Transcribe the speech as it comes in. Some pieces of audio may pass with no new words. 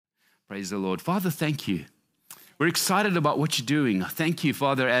Praise the Lord. Father, thank you. We're excited about what you're doing. Thank you,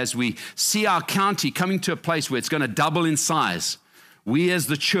 Father, as we see our county coming to a place where it's going to double in size. We as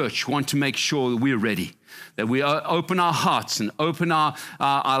the church want to make sure that we're ready, that we open our hearts and open our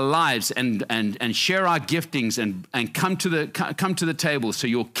lives and share our giftings and come to the table so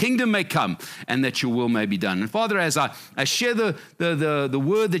your kingdom may come and that your will may be done. And Father, as I share the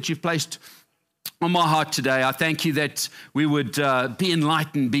word that you've placed on my heart today, I thank you that we would be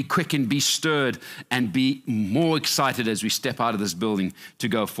enlightened, be quickened, be stirred, and be more excited as we step out of this building to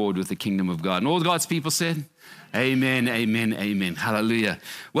go forward with the kingdom of God. And all God's people said, amen, amen, amen. Hallelujah.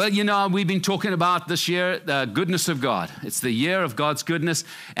 Well, you know, we've been talking about this year, the goodness of God. It's the year of God's goodness.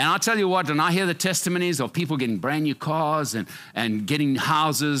 And I'll tell you what, when I hear the testimonies of people getting brand new cars and getting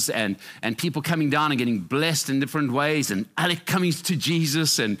houses and people coming down and getting blessed in different ways and Alec coming to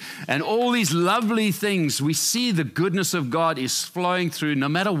Jesus and all these lovely things, we see the goodness of God is flowing through. No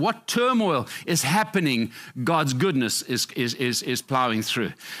matter what turmoil is happening, God's goodness is plowing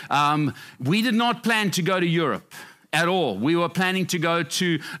through. We did not plan to go to Europe at all. We were planning to go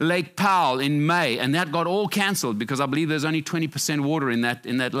to Lake Powell in May, and that got all canceled because I believe there's only 20% water in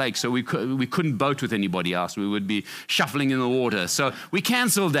that lake, so we couldn't boat with anybody else. We would be shuffling in the water. So we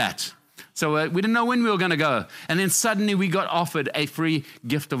canceled that. So we didn't know when we were going to go. And then suddenly we got offered a free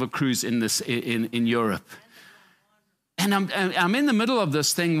gift of a cruise in Europe. And I'm in the middle of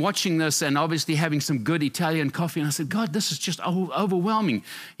this thing, watching this, and obviously having some good Italian coffee. And I said, God, this is just overwhelming.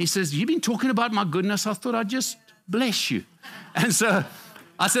 He says, you've been talking about my goodness. I thought I'd just bless you. And so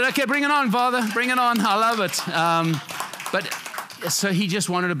I said, okay, bring it on, Father. Bring it on. I love it. So he just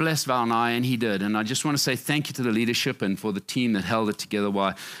wanted to bless Val and I, and he did. And I just want to say thank you to the leadership and for the team that held it together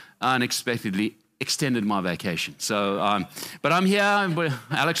while I unexpectedly extended my vacation. So, but I'm here.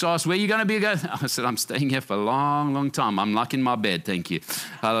 Alex asked, where are you going to be? I said, I'm staying here for a long, long time. I'm like in my bed. Thank you.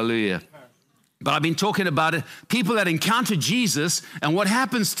 Hallelujah. But I've been talking about it. People that encounter Jesus and what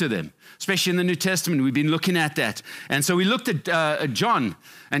happens to them, especially in the New Testament. We've been looking at that. And so we looked at John.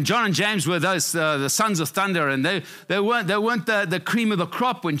 And John and James were those the sons of thunder. And they weren't the cream of the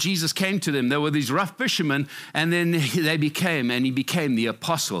crop when Jesus came to them. They were these rough fishermen. And then he became the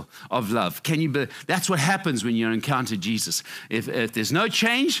apostle of love. That's what happens when you encounter Jesus. If there's no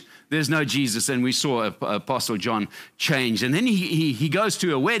change, there's no Jesus. And we saw Apostle John change. And then he goes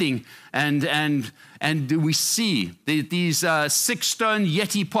to a wedding and we see these 6-stone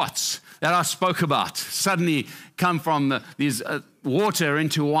Yeti pots that I spoke about suddenly come from these water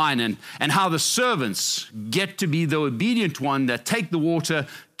into wine, and how the servants get to be the obedient one that take the water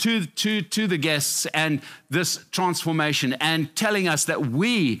to the guests, and this transformation, and telling us that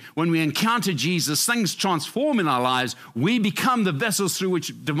when we encounter Jesus, things transform in our lives. We become the vessels through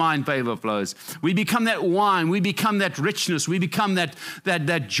which divine favor flows. We become that wine. We become that richness. We become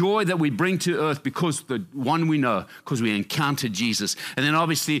that joy that we bring to earth because the one we know, because we encounter Jesus. And then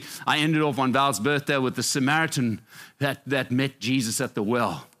obviously I ended off on Val's birthday with the Samaritan that met Jesus at the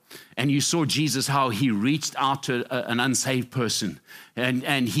well. And you saw Jesus, how he reached out to an unsaved person.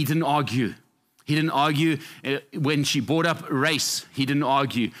 And he didn't argue. He didn't argue when she brought up race. He didn't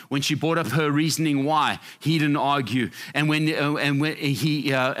argue. When she brought up her reasoning why, he didn't argue. And when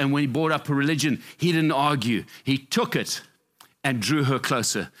he brought up her religion, he didn't argue. He took it and drew her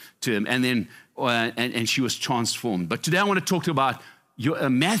closer to him. And then and she was transformed. But today I want to talk about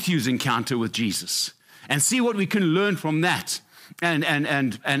Matthew's encounter with Jesus and see what we can learn from that. And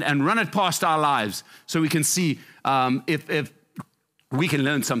run it past our lives so we can see if we can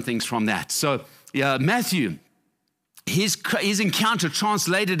learn some things from that. So Matthew, his encounter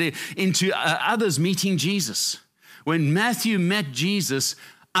translated it into others meeting Jesus. When Matthew met Jesus,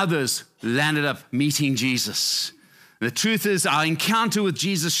 others landed up meeting Jesus. The truth is, our encounter with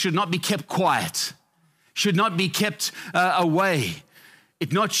Jesus should not be kept quiet, should not be kept away.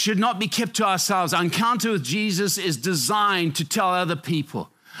 It should not be kept to ourselves. Our encounter with Jesus is designed to tell other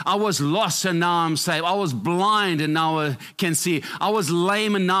people. I was lost and now I'm saved. I was blind and now I can see. I was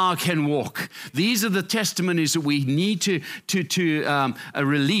lame and now I can walk. These are the testimonies that we need to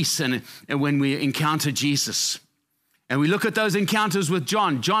release and when we encounter Jesus. And we look at those encounters with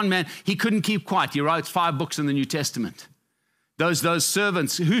John. John, man, he couldn't keep quiet. He writes 5 books in the New Testament. Those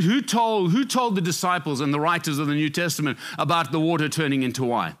servants, who told the disciples and the writers of the New Testament about the water turning into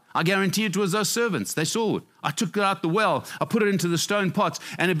wine? I guarantee it was those servants. They saw it. I took it out the well. I put it into the stone pots,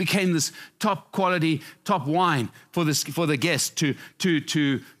 and it became this top quality, top wine for the guests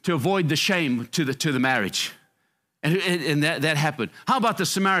to avoid the shame to the marriage. And that happened. How about the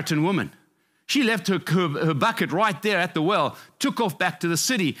Samaritan woman? She left her bucket right there at the well, took off back to the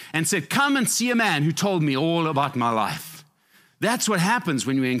city, and said, "Come and see a man who told me all about my life." That's what happens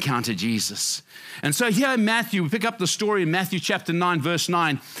when we encounter Jesus. And so here in Matthew, we pick up the story in Matthew chapter 9, verse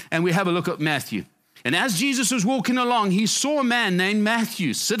 9, and we have a look at Matthew. And as Jesus was walking along, he saw a man named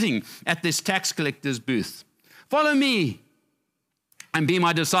Matthew sitting at this tax collector's booth. Follow me and be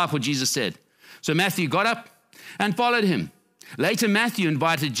my disciple, Jesus said. So Matthew got up and followed him. Later, Matthew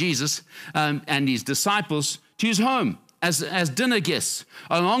invited Jesus and his disciples to his home as dinner guests,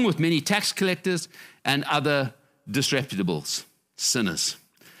 along with many tax collectors and other disreputables, sinners.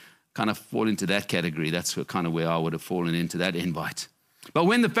 Kind of fall into that category. That's kind of where I would have fallen into that invite. But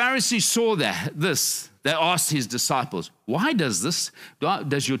when the Pharisees saw this, they asked his disciples, why does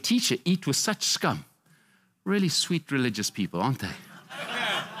your teacher eat with such scum? Really sweet religious people, aren't they?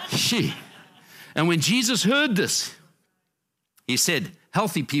 She. And when Jesus heard this, he said,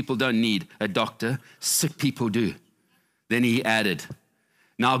 healthy people don't need a doctor, sick people do. Then he added,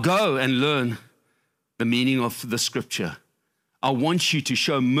 now go and learn the meaning of the scripture. I want you to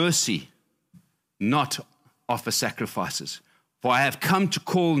show mercy, not offer sacrifices. For I have come to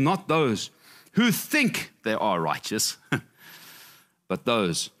call not those who think they are righteous, but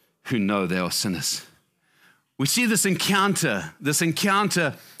those who know they are sinners. We see this encounter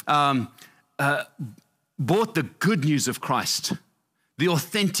brought the good news of Christ, the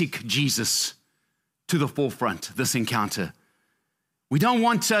authentic Jesus, to the forefront, this encounter. We don't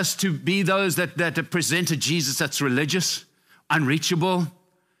want us to be those that present a Jesus that's religious, unreachable,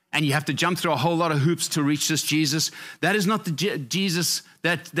 and you have to jump through a whole lot of hoops to reach this Jesus. That is not the Jesus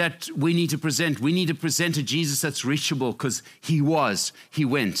that we need to present. We need to present a Jesus that's reachable because he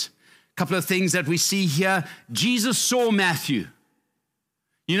went. A couple of things that we see here. Jesus saw Matthew.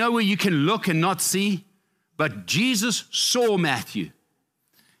 You know where you can look and not see? But Jesus saw Matthew.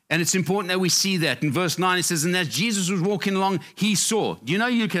 And it's important that we see that. In verse 9, it says, and as Jesus was walking along, he saw. Do you know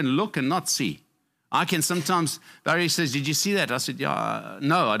you can look and not see? I can sometimes, Barry says, did you see that? I said, yeah,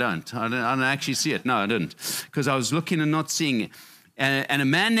 no, I don't. I don't actually see it. No, I didn't. Because I was looking and not seeing it. And a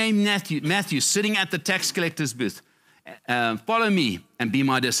man named Matthew sitting at the tax collector's booth, follow me and be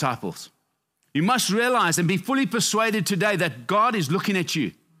my disciples. You must realize and be fully persuaded today that God is looking at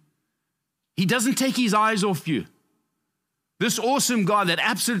you. He doesn't take his eyes off you. This awesome God that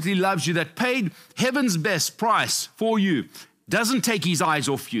absolutely loves you, that paid heaven's best price for you, doesn't take his eyes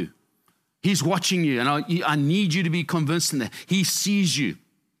off you. He's watching you, and I need you to be convinced in that. He sees you.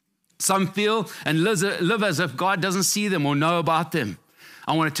 Some feel and live as if God doesn't see them or know about them.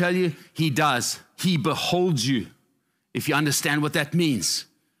 I want to tell you, he does. He beholds you, if you understand what that means.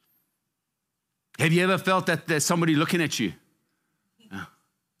 Have you ever felt that there's somebody looking at you?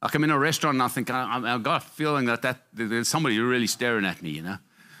 Like I'm in a restaurant and I think, I've got a feeling that there's somebody really staring at me, you know.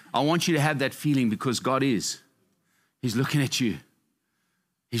 I want you to have that feeling because God is. He's looking at you.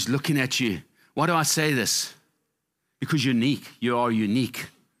 He's looking at you. Why do I say this? Because you're unique. You are unique.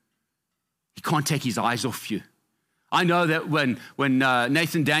 He can't take his eyes off you. I know that when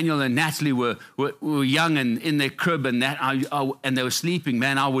Nathan, Daniel, and Natalie were young and in their crib and they were sleeping,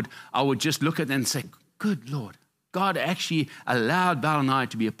 man, I would just look at them and say, good Lord. God actually allowed Val and I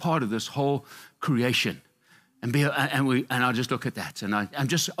to be a part of this whole creation. And I just look at that and I'm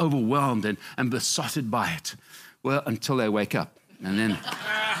just overwhelmed and besotted by it. Well, until they wake up. And then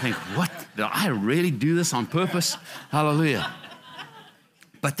I think, what? Did I really do this on purpose? Hallelujah.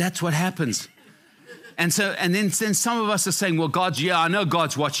 But that's what happens. And then some of us are saying, well, I know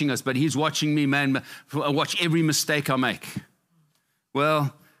God's watching us, but he's watching me, man. Watch every mistake I make.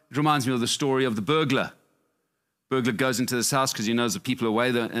 Well, it reminds me of the story of the burglar. Burglar goes into this house because he knows the people are away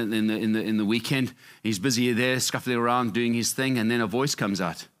in the weekend. He's busy there, scuffling around, doing his thing, and then a voice comes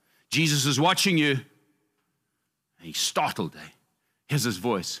out. Jesus is watching you. And he's startled. Here's his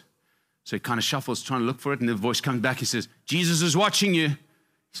voice. So he kind of shuffles, trying to look for it, and the voice comes back. He says, Jesus is watching you. He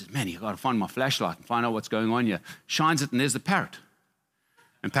says, man, you've got to find my flashlight and find out what's going on here. Shines it, and there's the parrot.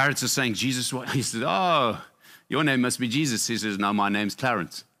 And parrots are saying, Jesus, what? He says, oh, your name must be Jesus. He says, no, my name's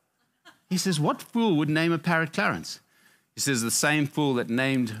Clarence. He says, what fool would name a parrot Clarence? He says, the same fool that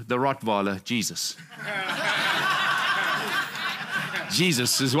named the Rottweiler Jesus.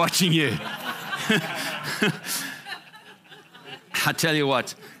 Jesus is watching you. I tell you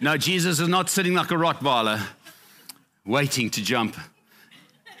what, no, Jesus is not sitting like a Rottweiler waiting to jump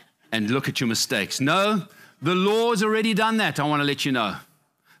and look at your mistakes. No, the law has already done that. I want to let you know.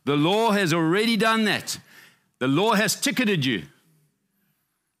 The law has already done that. The law has ticketed you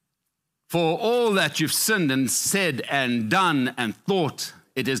for all that you've sinned and said and done and thought.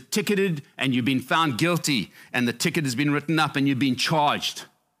 It is ticketed and you've been found guilty and the ticket has been written up and you've been charged.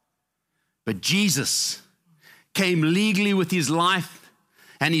 But Jesus came legally with his life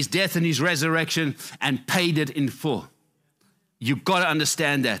and his death and his resurrection and paid it in full. You've got to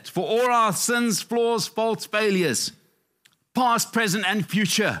understand that. For all our sins, flaws, faults, failures, past, present, and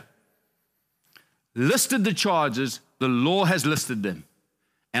future, listed the charges, the law has listed them,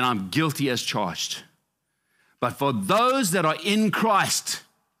 and I'm guilty as charged. But for those that are in Christ,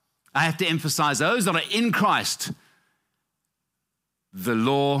 I have to emphasize, those that are in Christ, the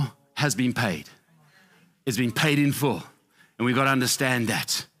law has been paid. It's been paid in full, and we've got to understand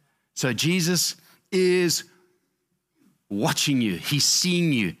that. So Jesus is watching you. He's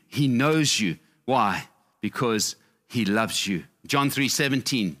seeing you. He knows you. Why? Because he loves you. John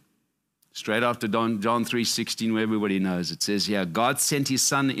 3:17. Straight after John 3:16, where everybody knows, it says here, God sent his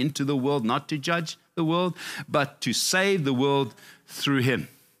son into the world, not to judge the world, but to save the world through him.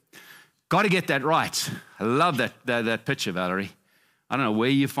 Got to get that right. I love that picture, Valerie. I don't know where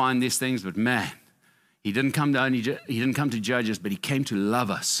you find these things, but man, he didn't come to judge us, but he came to love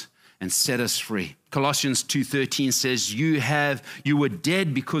us and set us free. Colossians 2:13 says, you were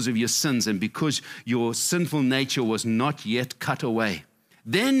dead because of your sins and because your sinful nature was not yet cut away.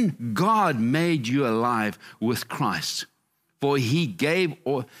 Then God made you alive with Christ, for he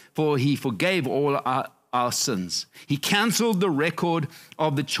forgave all our sins. He canceled the record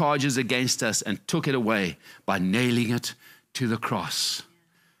of the charges against us and took it away by nailing it to the cross.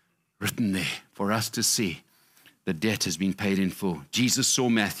 Written there for us to see, the debt has been paid in full. Jesus saw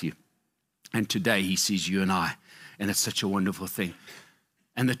Matthew, and today he sees you and I, and it's such a wonderful thing.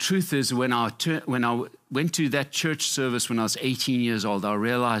 And the truth is, when I went to that church service when I was 18 years old, I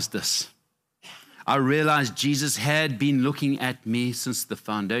realized this. I realized Jesus had been looking at me since the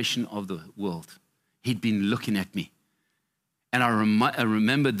foundation of the world. He'd been looking at me. And I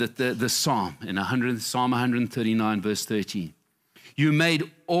remembered that the Psalm, Psalm 139, verse 13. You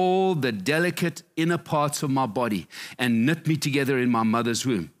made all the delicate inner parts of my body and knit me together in my mother's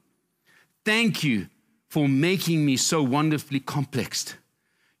womb. Thank you for making me so wonderfully complex.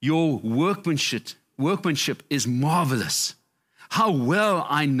 Your workmanship is marvelous. How well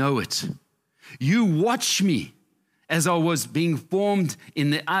I know it. You watched me as I was being formed in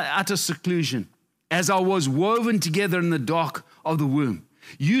the utter seclusion, as I was woven together in the dark of the womb.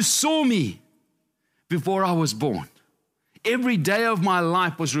 You saw me before I was born. Every day of my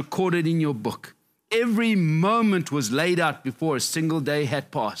life was recorded in your book. Every moment was laid out before a single day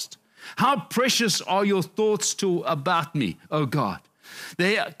had passed. How precious are your thoughts about me, O God.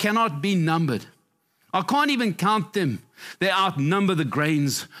 They cannot be numbered. I can't even count them. They outnumber the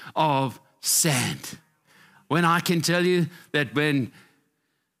grains of sand. When I can tell you that when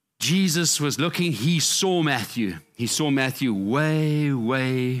Jesus was looking, he saw Matthew. He saw Matthew way,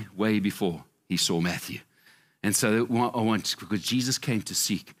 way, way before he saw Matthew. And so because Jesus came to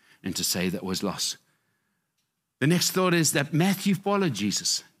seek and to save that was lost. The next thought is that Matthew followed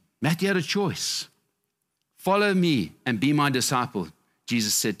Jesus. Matthew had a choice. Follow me and be my disciple,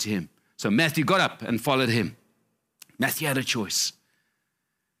 Jesus said to him. So Matthew got up and followed him. Matthew had a choice.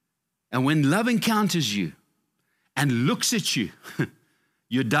 And when love encounters you and looks at you,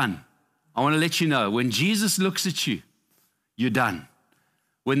 you're done. I want to let you know, when Jesus looks at you, you're done.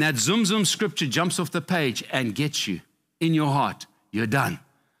 When that zoom scripture jumps off the page and gets you in your heart, you're done.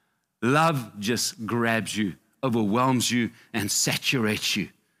 Love just grabs you, overwhelms you, and saturates you.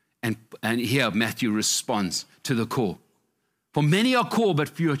 And here Matthew responds to the call. For many are called, but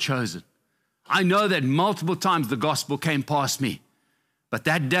few are chosen. I know that multiple times the gospel came past me. But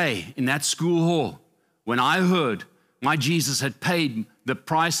that day in that school hall, when I heard my Jesus had paid the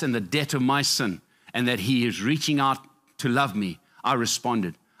price and the debt of my sin, and that he is reaching out to love me, I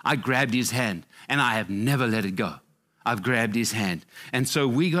responded. I grabbed his hand, and I have never let it go. I've grabbed his hand. And so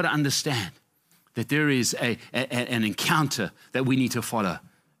we got to understand that there is an encounter that we need to follow,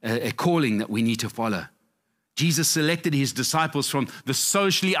 a calling that we need to follow. Jesus selected his disciples from the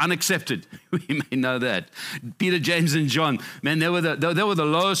socially unaccepted. We may know that. Peter, James, and John, man, they were the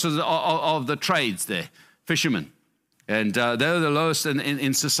lowest of the trades there, fishermen. And they were the lowest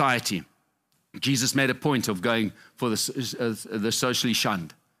in society. Jesus made a point of going for the socially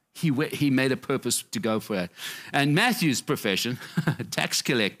shunned. He made a purpose to go for it. And Matthew's profession, tax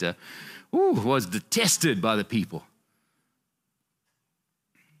collector, was detested by the people.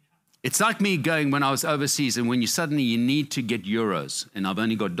 It's like me going when I was overseas, and when you need to get euros, and I've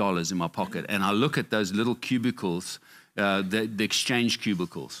only got dollars in my pocket, and I look at those little cubicles, the exchange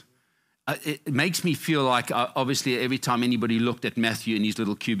cubicles. It makes me feel like, obviously, every time anybody looked at Matthew in his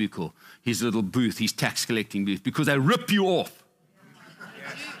little cubicle, his little booth, his tax collecting booth, because they rip you off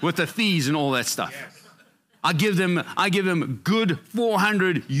with the fees and all that stuff. I give them good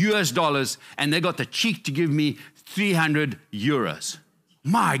 400 US dollars, and they got the cheek to give me 300 euros.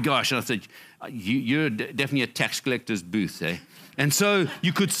 My gosh, I said, you're definitely a tax collector's booth, eh? And so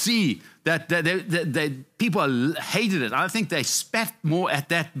you could see that people hated it. I think they spat more at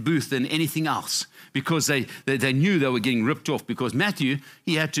that booth than anything else because they knew they were getting ripped off, because Matthew,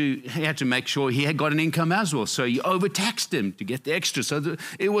 he had to make sure he had got an income as well. So he overtaxed him to get the extra. So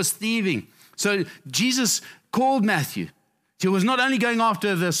it was thieving. So Jesus called Matthew. He was not only going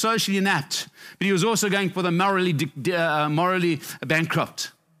after the socially inept, but he was also going for the morally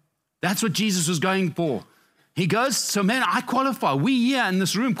bankrupt. That's what Jesus was going for. He goes, so man, I qualify. We here in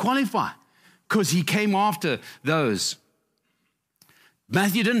this room qualify because he came after those.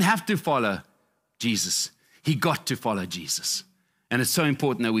 Matthew didn't have to follow Jesus. He got to follow Jesus. And it's so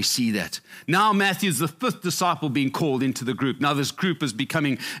important that we see that. Now Matthew's the 5th disciple being called into the group. Now this group is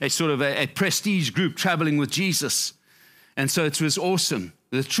becoming a sort of a prestige group traveling with Jesus. And so it was awesome.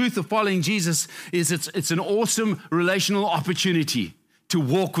 The truth of following Jesus is it's an awesome relational opportunity to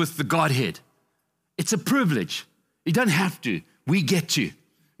walk with the Godhead. It's a privilege. You don't have to. We get to.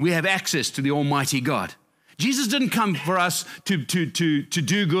 We have access to the Almighty God. Jesus didn't come for us to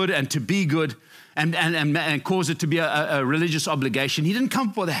do good and to be good and cause it to be a religious obligation. He didn't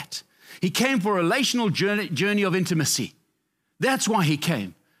come for that. He came for a relational journey of intimacy. That's why he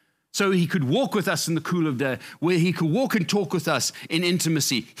came. So he could walk with us in the cool of day, where he could walk and talk with us in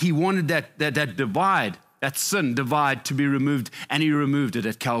intimacy. He wanted that divide, that sin divide, to be removed, and he removed it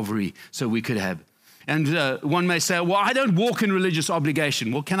at Calvary so we could have. And one may say, well, I don't walk in religious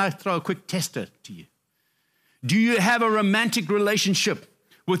obligation. Well, can I throw a quick tester to you? Do you have a romantic relationship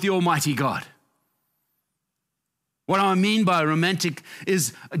with the Almighty God? What I mean by romantic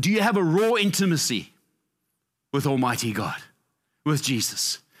is, do you have a raw intimacy with Almighty God, with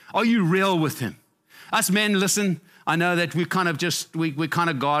Jesus? Are you real with him? Us men, listen, I know that we're kind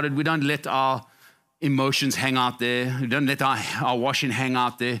of guarded. We don't let our emotions hang out there. We don't let our washing hang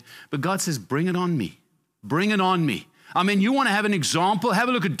out there. But God says, bring it on me. Bring it on me. I mean, you want to have an example? Have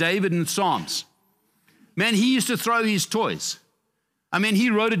a look at David in the Psalms. Man, he used to throw his toys. I mean, he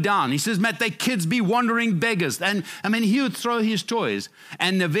wrote it down. He says, Matt, they kids be wandering beggars. And I mean, he would throw his toys.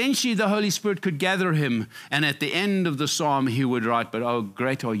 And eventually the Holy Spirit could gather him. And at the end of the psalm, he would write, but oh,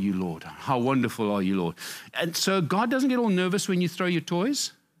 great are you, Lord. How wonderful are you, Lord. And so God doesn't get all nervous when you throw your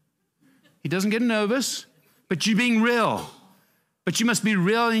toys. He doesn't get nervous, but you're being real. But you must be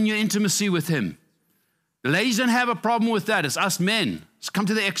real in your intimacy with him. The ladies don't have a problem with that. It's us men. Just come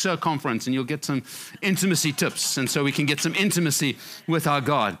to the EXO conference and you'll get some intimacy tips. And so we can get some intimacy with our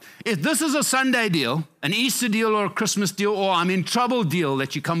God. If this is a Sunday deal, an Easter deal or a Christmas deal, or I'm in trouble deal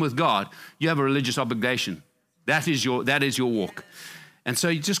that you come with God, you have a religious obligation. That is your walk. And so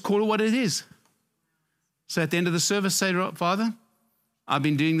you just call it what it is. So at the end of the service, say, Father, I've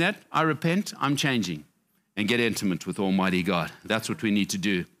been doing that. I repent. I'm changing. And get intimate with Almighty God. That's what we need to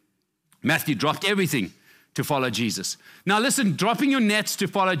do. Matthew dropped everything to follow Jesus. Now listen, dropping your nets to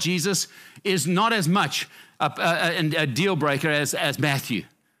follow Jesus is not as much a deal breaker as Matthew.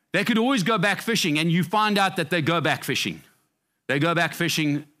 They could always go back fishing, and you find out that they go back fishing. They go back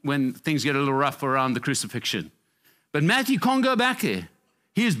fishing when things get a little rough around the crucifixion. But Matthew can't go back there.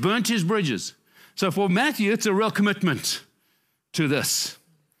 He has burnt his bridges. So for Matthew, it's a real commitment to this.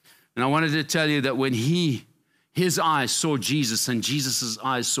 And I wanted to tell you that when his eyes saw Jesus and Jesus'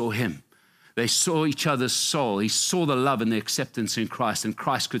 eyes saw him, they saw each other's soul. He saw the love and the acceptance in Christ, and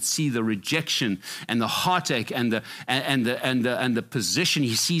Christ could see the rejection and the heartache and the position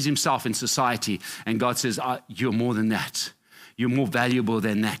he sees himself in society. And God says, "You're more than that. You're more valuable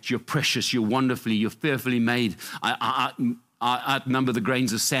than that. You're precious. You're wonderfully. You're fearfully made. I outnumber the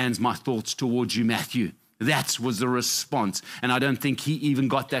grains of sands. My thoughts towards you, Matthew." That was the response, and I don't think he even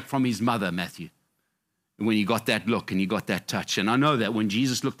got that from his mother, Matthew. When he got that look and he got that touch. And I know that when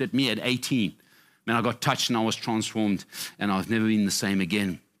Jesus looked at me at 18, man, I got touched and I was transformed and I've never been the same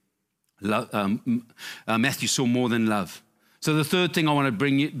again. Matthew saw more than love. So the third thing I want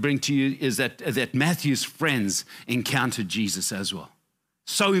to bring to you is that Matthew's friends encountered Jesus as well.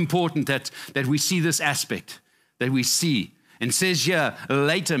 So important that we see this aspect, that we see. And it says here,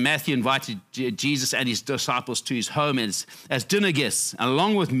 later Matthew invited Jesus and his disciples to his home as dinner guests,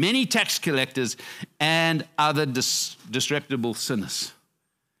 along with many tax collectors and other disreputable sinners.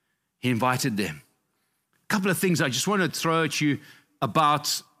 He invited them. A couple of things I just want to throw at you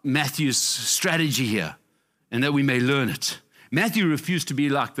about Matthew's strategy here, and that we may learn it. Matthew refused to be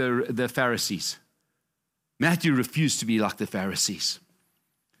like the Pharisees. Matthew refused to be like the Pharisees.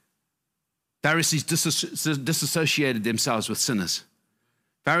 Pharisees disassociated themselves with sinners.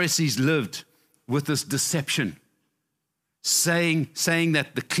 Pharisees lived with this deception, saying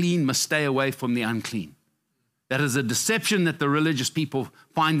that the clean must stay away from the unclean. That is a deception that the religious people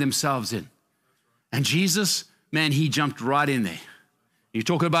find themselves in. And Jesus, man, he jumped right in there. You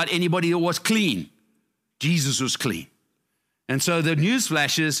talk about anybody that was clean. Jesus was clean. And so the news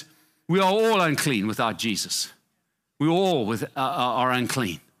flash is, we are all unclean without Jesus. We all are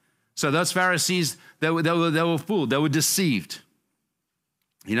unclean. So those Pharisees, they were fooled. They were deceived.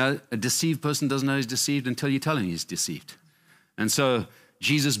 You know, a deceived person doesn't know he's deceived until you tell him he's deceived. And so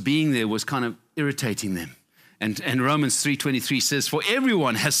Jesus being there was kind of irritating them. And Romans 3:23 says, for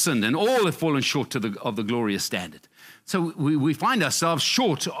everyone has sinned and all have fallen short of the glorious standard. So we find ourselves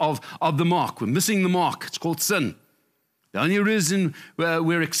short of the mark. We're missing the mark. It's called sin. The only reason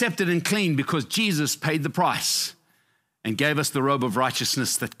we're accepted and clean because Jesus paid the price and gave us the robe of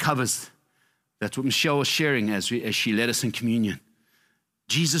righteousness that covers. That's what Michelle was sharing as she led us in communion.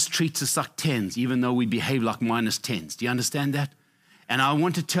 Jesus treats us like 10s, even though we behave like -10s. Do you understand that? And I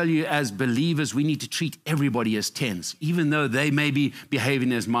want to tell you, as believers, we need to treat everybody as 10s, even though they may be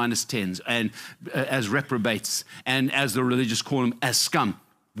behaving as -10s and as reprobates, and as the religious call them, as scum.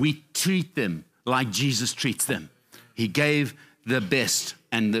 We treat them like Jesus treats them. He gave the best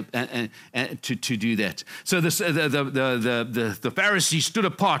and to do that. So the Pharisees stood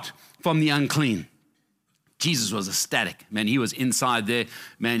apart from the unclean. Jesus was ecstatic. Man, he was inside there.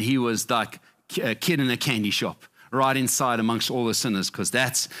 Man, he was like a kid in a candy shop, right inside amongst all the sinners, because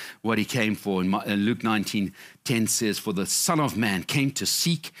that's what he came for. And Luke 19:10 says, for the Son of Man came to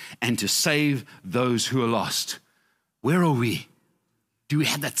seek and to save those who are lost. Where are we? Do we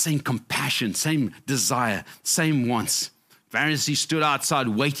have that same compassion, same desire, same wants? Pharisees stood outside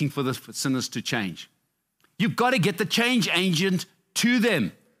waiting for the sinners to change. You've got to get the change agent to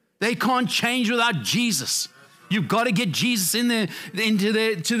them. They can't change without Jesus. You've got to get Jesus in there,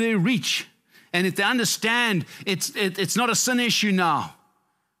 to their reach. And if they understand, it's not a sin issue now.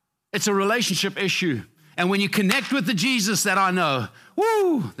 It's a relationship issue. And when you connect with the Jesus that I know,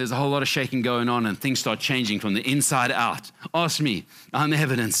 woo, there's a whole lot of shaking going on and things start changing from the inside out. Ask me, I'm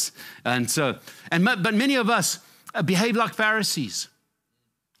evidence. But many of us behave like Pharisees.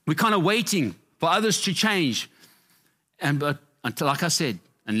 We're kind of waiting for others to change. But until, like I said,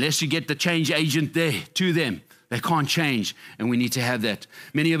 unless you get the change agent there to them, they can't change, and we need to have that.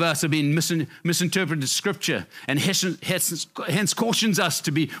 Many of us have been misinterpreted Scripture, and hence cautions us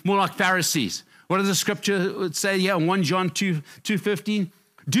to be more like Pharisees. What does the Scripture say here in 1 John 2:15?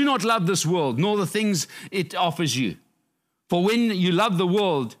 Do not love this world, nor the things it offers you. For when you love the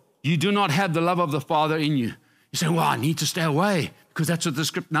world, you do not have the love of the Father in you. You say, well, I need to stay away, because that's what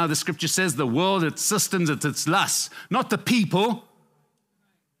the Scripture says. The world, its systems, its lusts, not the people.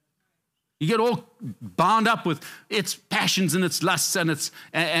 You get all bound up with its passions and its lusts and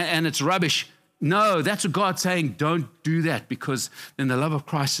its rubbish. No, that's what God's saying. Don't do that, because then the love of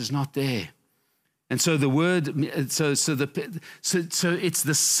Christ is not there. And so the word, so it's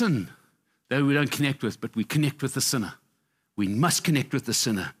the sin that we don't connect with, but we connect with the sinner. We must connect with the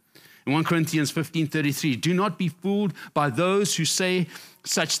sinner. In 1 Corinthians 15:33, do not be fooled by those who say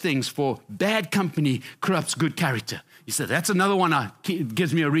such things, for bad company corrupts good character. You said, that's another one that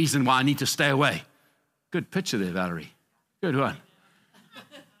gives me a reason why I need to stay away. Good picture there, Valerie. Good one.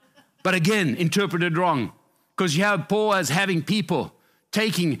 But again, interpreted wrong, because you have Paul as having people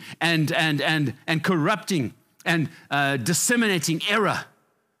taking and corrupting and disseminating error.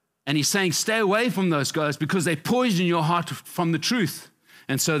 And he's saying, stay away from those guys because they poison your heart from the truth.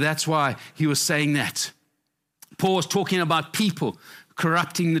 And so that's why he was saying that. Paul was talking about people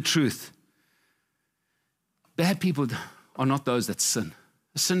corrupting the truth. Bad people are not those that sin.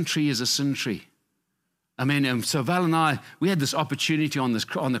 A sin tree is a sin tree. I mean, so Val and I, we had this opportunity on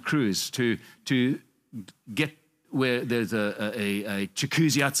the cruise to get where there's a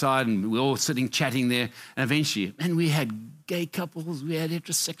jacuzzi outside, and we're all sitting chatting there. And eventually, and we had gay couples, we had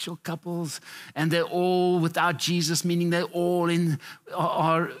heterosexual couples, and they're all without Jesus, meaning they all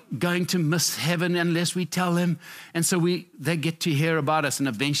are going to miss heaven unless we tell them. And so they get to hear about us, and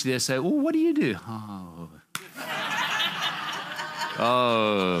eventually they say, "Oh, what do you do?"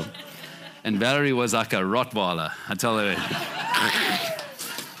 Oh. And Valerie was like a Rottweiler, I tell her.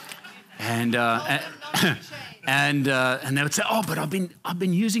 And they would say, "Oh, but I've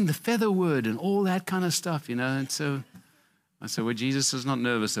been using the feather word and all that kind of stuff, you know." And so I said, "Well, Jesus is not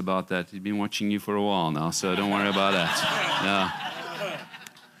nervous about that. He's been watching you for a while now, so don't worry about that." Yeah.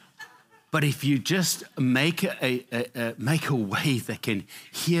 But if you just make a way they can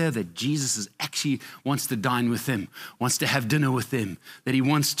hear that Jesus actually wants to dine with them, wants to have dinner with them, that he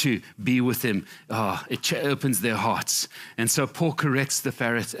wants to be with them, it opens their hearts. And so Paul corrects the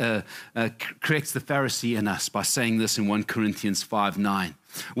Pharisee in us by saying this in 1 Corinthians 5:9.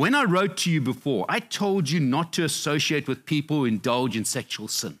 When I wrote to you before, I told you not to associate with people who indulge in sexual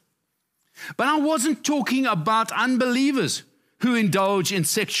sin. But I wasn't talking about unbelievers who indulge in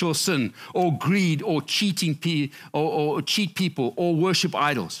sexual sin or greed or cheating or cheat people or worship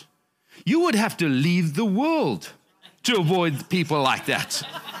idols. You would have to leave the world to avoid people like that.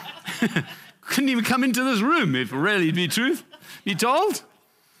 Couldn't even come into this room if really be truth be told.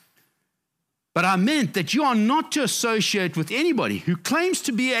 But I meant that you are not to associate with anybody who claims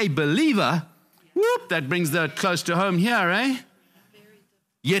to be a believer. Whoop, that brings that close to home here, eh?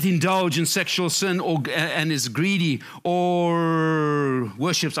 Yet indulge in sexual sin and is greedy or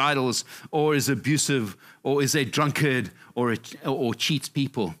worships idols or is abusive or is a drunkard or cheats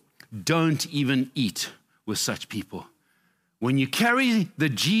people. Don't even eat with such people. When you carry the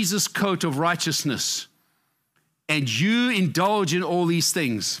Jesus coat of righteousness and you indulge in all these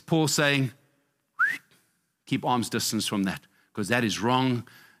things, Paul's saying, keep arm's distance from that, because that is wrong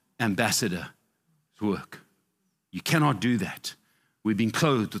ambassador work. You cannot do that. We've been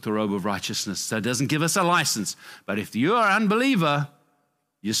clothed with the robe of righteousness. So it doesn't give us a license. But if you are an unbeliever,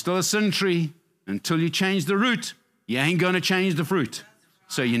 you're still a sin tree. Until you change the root, you ain't going to change the fruit.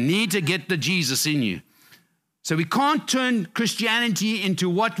 So you need to get the Jesus in you. So we can't turn Christianity into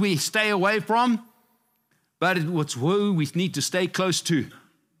what we stay away from, but it's who we need to stay close to.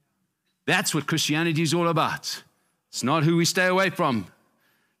 That's what Christianity is all about. It's not who we stay away from.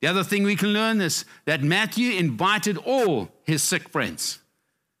 The other thing we can learn is that Matthew invited all his sick friends.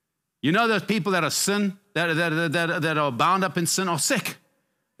 You know those people that are sin, that are bound up in sin are sick.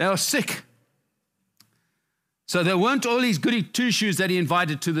 They are sick. So there weren't all these goody two-shoes that he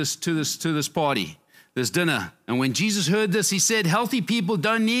invited to this party, this dinner. And when Jesus heard this, he said, healthy people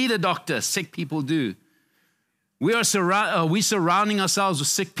don't need a doctor, sick people do. We are surrounding ourselves with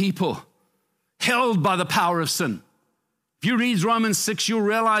sick people, held by the power of sin. If you read Romans 6, you'll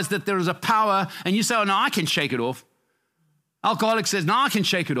realize that there is a power, and you say, oh, no, I can shake it off. Alcoholic says, no, I can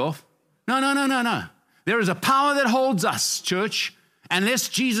shake it off. No. There is a power that holds us, church. Unless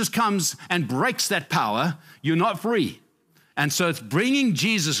Jesus comes and breaks that power, you're not free. And so it's bringing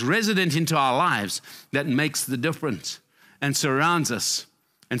Jesus resident into our lives that makes the difference and surrounds us.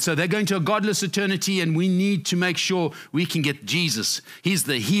 And so they're going to a godless eternity, and we need to make sure we can get Jesus. He's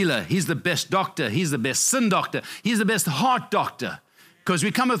the healer. He's the best doctor. He's the best sin doctor. He's the best heart doctor. Because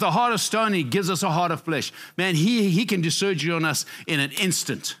we come with a heart of stone, and he gives us a heart of flesh. Man, he can do surgery on us in an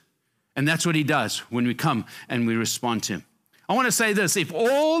instant. And that's what he does when we come and we respond to him. I want to say this. If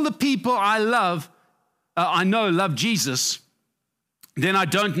all the people I know love Jesus, then I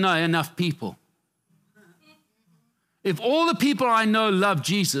don't know enough people. If all the people I know love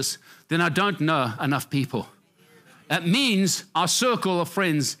Jesus, then I don't know enough people. That means our circle of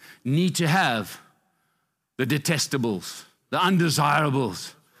friends need to have the detestables, the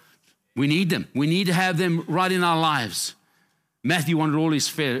undesirables. We need them. We need to have them right in our lives. Matthew wanted all his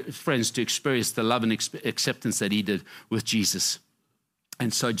friends to experience the love and acceptance that he did with Jesus.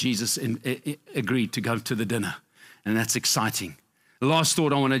 And so Jesus agreed to go to the dinner. And that's exciting. The last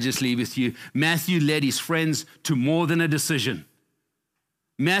thought I want to just leave with you. Matthew led his friends to more than a decision.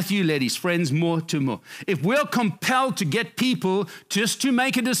 Matthew led his friends more. If we're compelled to get people just to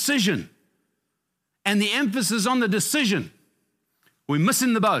make a decision, and the emphasis on the decision, we're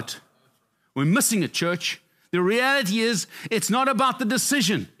missing the boat. We're missing it, church. The reality is, it's not about the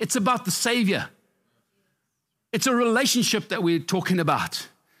decision. It's about the Savior. It's a relationship that we're talking about.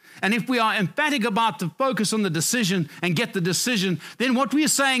 And if we are emphatic about the focus on the decision and get the decision, then what we are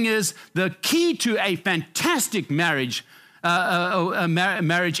saying is the key to a fantastic marriage,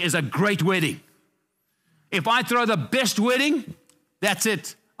 marriage is a great wedding. If I throw the best wedding, that's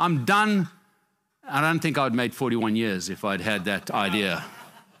it. I'm done. I don't think I'd made 41 years if I'd had that idea.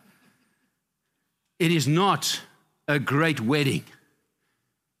 It is not a great wedding.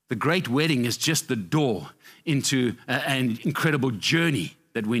 The great wedding is just the door into an incredible journey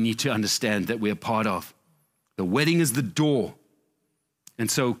that we need to understand that we're part of. The wedding is the door. And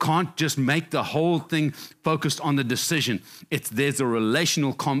so can't just make the whole thing focused on the decision. There's a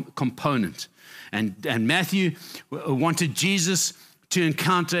relational component. And Matthew wanted Jesus to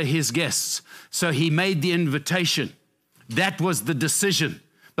encounter his guests. So he made the invitation. That was the decision.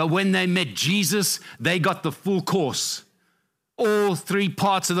 But when they met Jesus, they got the full course. All three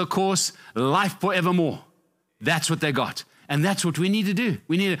parts of the course, life forevermore. That's what they got. And that's what we need to do.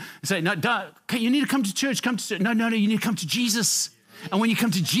 We need to say, no, you need to come to church. Come to church. No, you need to come to Jesus. And when you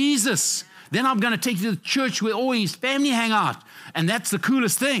come to Jesus, then I'm going to take you to the church where all his family hang out. And that's the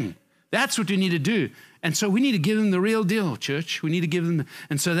coolest thing. That's what we need to do. And so we need to give them the real deal, church. We need to give them.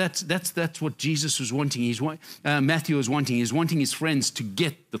 And so that's what Jesus was wanting. Matthew was wanting. He's wanting his friends to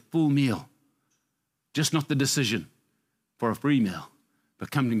get the full meal. Just not the decision for a free meal, but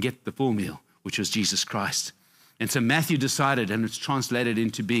come and get the full meal, which was Jesus Christ. And so Matthew decided, and it's translated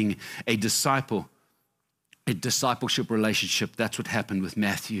into being a disciple, a discipleship relationship. That's what happened with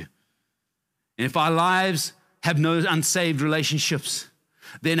Matthew. And if our lives have no unsaved relationships,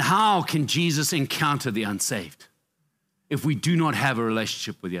 then how can Jesus encounter the unsaved if we do not have a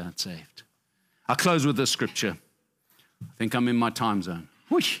relationship with the unsaved? I'll close with this scripture. I think I'm in my time zone.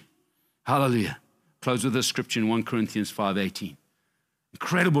 Whoosh. Hallelujah. Close with this scripture in 1 Corinthians 5:18.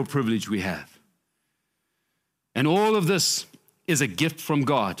 Incredible privilege we have. And all of this is a gift from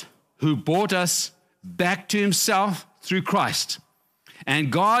God, who brought us back to himself through Christ. And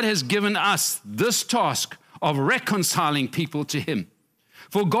God has given us this task of reconciling people to him.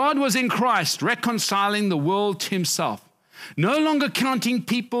 For God was in Christ, reconciling the world to himself, no longer counting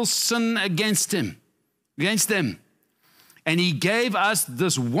people's sin against them. And he gave us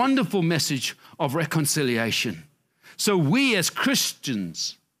this wonderful message of reconciliation. So we as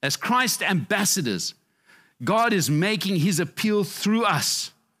Christians, as Christ ambassadors, God is making his appeal through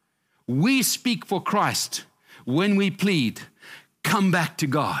us. We speak for Christ when we plead, come back to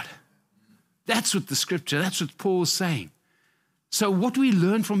God. That's what the scripture, that's what Paul is saying. So what do we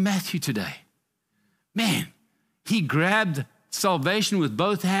learn from Matthew today? Man, he grabbed salvation with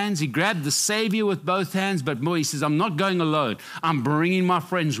both hands. He grabbed the Savior with both hands, but more, he says, I'm not going alone. I'm bringing my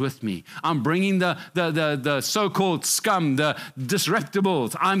friends with me. I'm bringing the so-called scum, the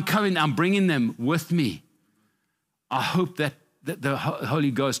disreputables. I'm bringing them with me. I hope that the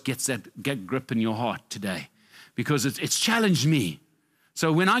Holy Ghost get grip in your heart today, because it's challenged me.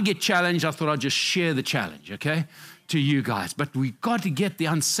 So when I get challenged, I thought I'd just share the challenge, okay, to you guys. But we've got to get the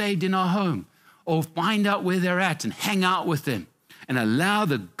unsaved in our home, or find out where they're at and hang out with them and allow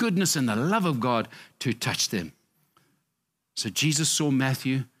the goodness and the love of God to touch them. So Jesus saw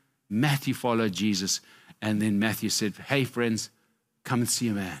Matthew. Matthew followed Jesus. And then Matthew said, hey, friends, come and see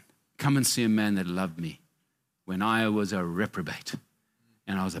a man. Come and see a man that loved me when I was a reprobate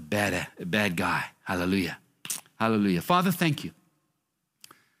and I was a bad guy. Hallelujah. Hallelujah. Father, thank you.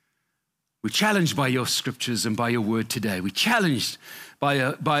 We're challenged by your scriptures and by your word today. We're challenged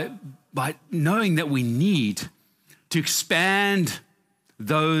by knowing that we need to expand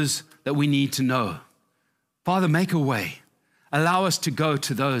those that we need to know. Father, make a way. Allow us to go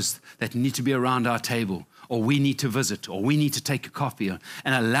to those that need to be around our table, or we need to visit, or we need to take a coffee, and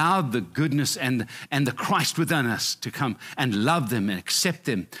allow the goodness and the Christ within us to come and love them and accept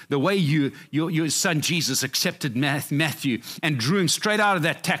them the way your son Jesus accepted Matthew and drew him straight out of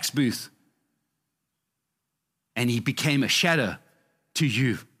that tax booth. And he became a shadow to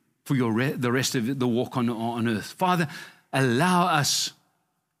you for the rest of the walk on earth. Father, allow us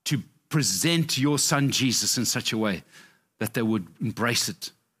to present your son Jesus in such a way that they would embrace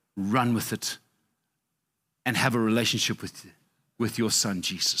it, run with it, and have a relationship with your son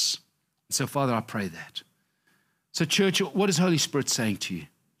Jesus. And so, Father, I pray that. So, church, what is Holy Spirit saying to you?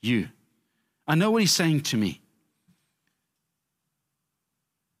 You. I know what he's saying to me.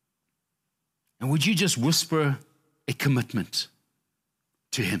 And would you just whisper a commitment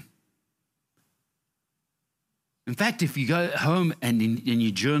to him? In fact, if you go home and in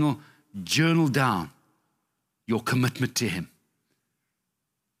your journal down your commitment to him.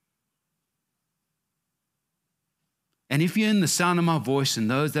 And if you're in the sound of my voice, and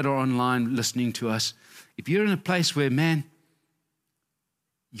those that are online listening to us, if you're in a place where, man,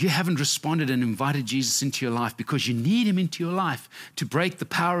 you haven't responded and invited Jesus into your life because you need him into your life to break the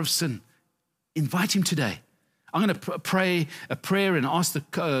power of sin, invite him today. I'm going to pray a prayer and ask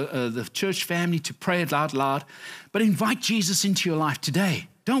the church family to pray it out loud. But invite Jesus into your life today.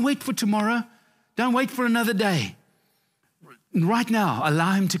 Don't wait for tomorrow. Don't wait for another day. Right now,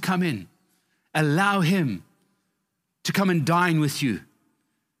 allow him to come in. Allow him to come and dine with you.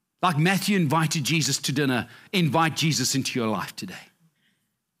 Like Matthew invited Jesus to dinner, invite Jesus into your life today.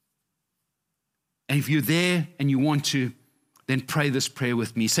 And if you're there and you want to, then pray this prayer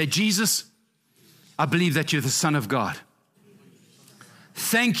with me. Say, Jesus, I believe that you're the Son of God.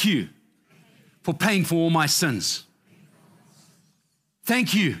 Thank you for paying for all my sins.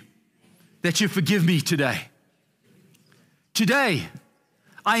 Thank you that you forgive me today. Today,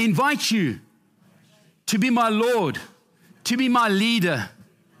 I invite you to be my Lord, to be my leader,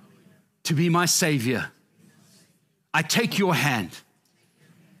 to be my Savior. I take your hand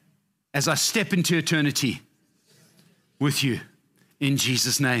as I step into eternity with you in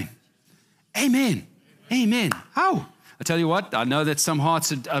Jesus' name. Amen. Amen. Oh, I tell you what, I know that some hearts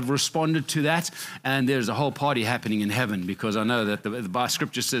have responded to that, and there's a whole party happening in heaven, because I know that the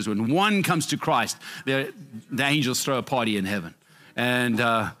Scripture says when one comes to Christ, the angels throw a party in heaven.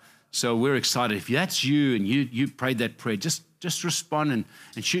 And so we're excited. If that's you and you prayed that prayer, just just respond and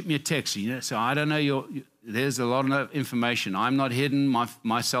shoot me a text. So I don't know there's a lot of information. I'm not hidden.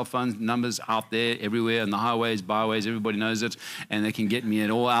 My cell phone number's out there everywhere on the highways, byways. Everybody knows it. And they can get me at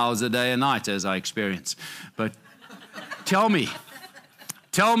all hours of the day and night as I experience. But tell me,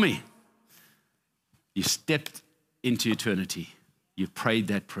 you stepped into eternity. You prayed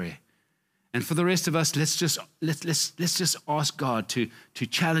that prayer. And for the rest of us, let's just ask God to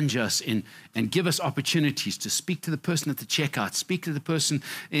challenge us and give us opportunities to speak to the person at the checkout, speak to the person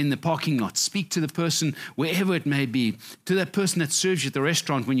in the parking lot, speak to the person wherever it may be, to that person that serves you at the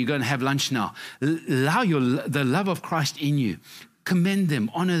restaurant when you go and have lunch now. Allow the love of Christ in you. Commend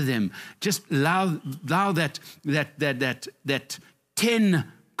them, honor them. Just allow that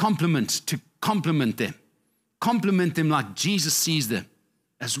 10 compliments to compliment them. Compliment them like Jesus sees them,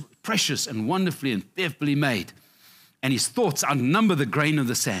 as precious and wonderfully and fearfully made. And his thoughts outnumber the grain of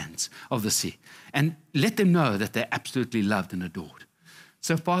the sands of the sea. And let them know that they're absolutely loved and adored.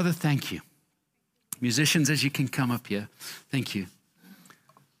 So, Father, thank you. Musicians, as you can come up here, thank you.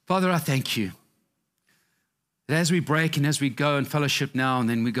 Father, I thank you that as we break and as we go and fellowship now and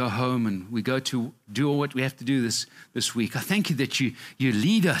then we go home and we go to do all what we have to do this week, I thank you that you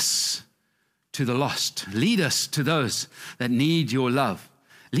lead us to the lost. Lead us to those that need your love.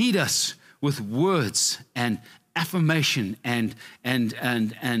 Lead us with words and affirmation and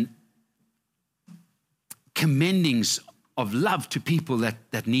commendings of love to people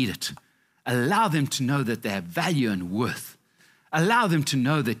that need it. Allow them to know that they have value and worth. Allow them to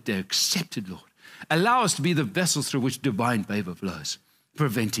know that they're accepted, Lord. Allow us to be the vessels through which divine favor flows,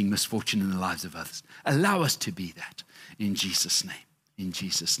 preventing misfortune in the lives of others. Allow us to be that in Jesus' name. In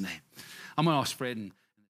Jesus' name. I'm going to ask Fred and